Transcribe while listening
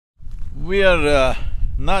We are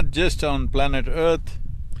not just on planet Earth,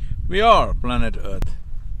 we are planet Earth.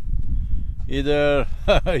 Either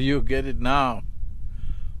you get it now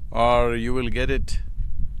or you will get it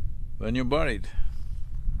when you're buried.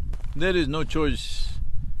 There is no choice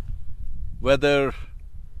whether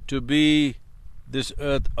to be this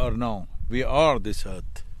earth or no. We are this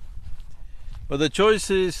earth. But the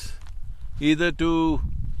choice is either to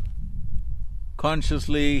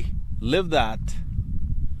consciously live that,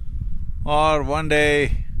 or one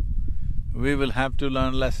day we will have to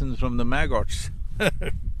learn lessons from the maggots.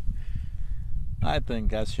 I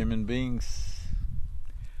think as human beings,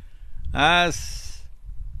 as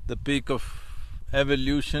the peak of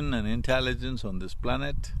evolution and intelligence on this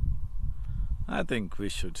planet, I think we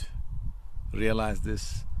should realize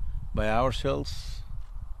this by ourselves.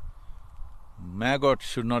 Maggots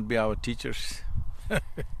should not be our teachers.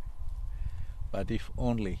 But if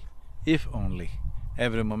only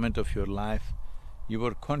every moment of your life you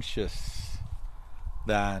were conscious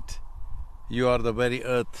that you are the very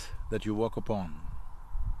earth that you walk upon.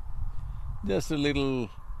 Just a little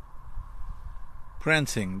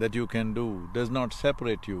prancing that you can do does not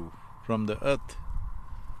separate you from the earth.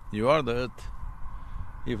 You are the earth.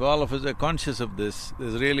 If all of us are conscious of this,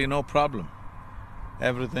 there's really no problem.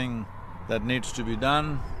 Everything that needs to be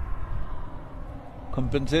done,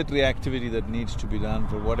 compensatory activity that needs to be done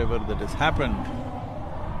for whatever that has happened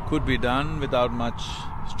could be done without much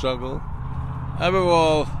struggle. Above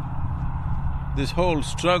all, this whole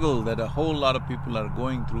struggle that a whole lot of people are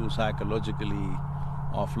going through psychologically,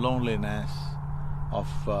 of loneliness, of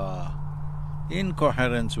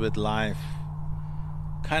incoherence with life,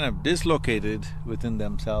 kind of dislocated within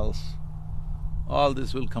themselves, all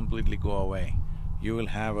this will completely go away. You will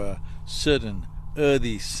have a certain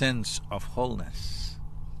earthy sense of wholeness.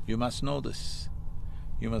 You must know this.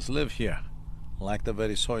 You must live here like the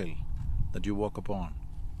very soil that you walk upon.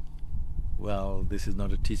 Well, this is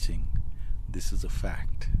not a teaching, this is a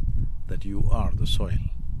fact that you are the soil.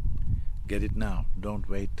 Get it now, don't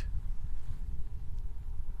wait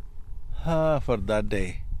for that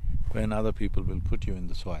day when other people will put you in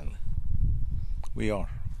the soil. We are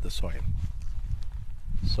the soil.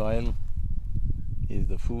 Soil is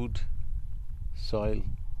the food, soil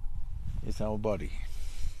is our body.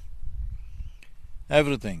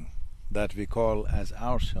 Everything that we call as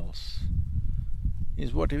ourselves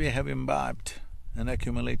is what we have imbibed and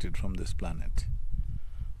accumulated from this planet.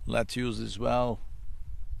 Let's use this well,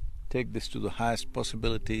 take this to the highest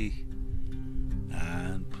possibility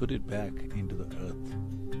and put it back into the earth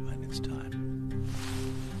when it's time.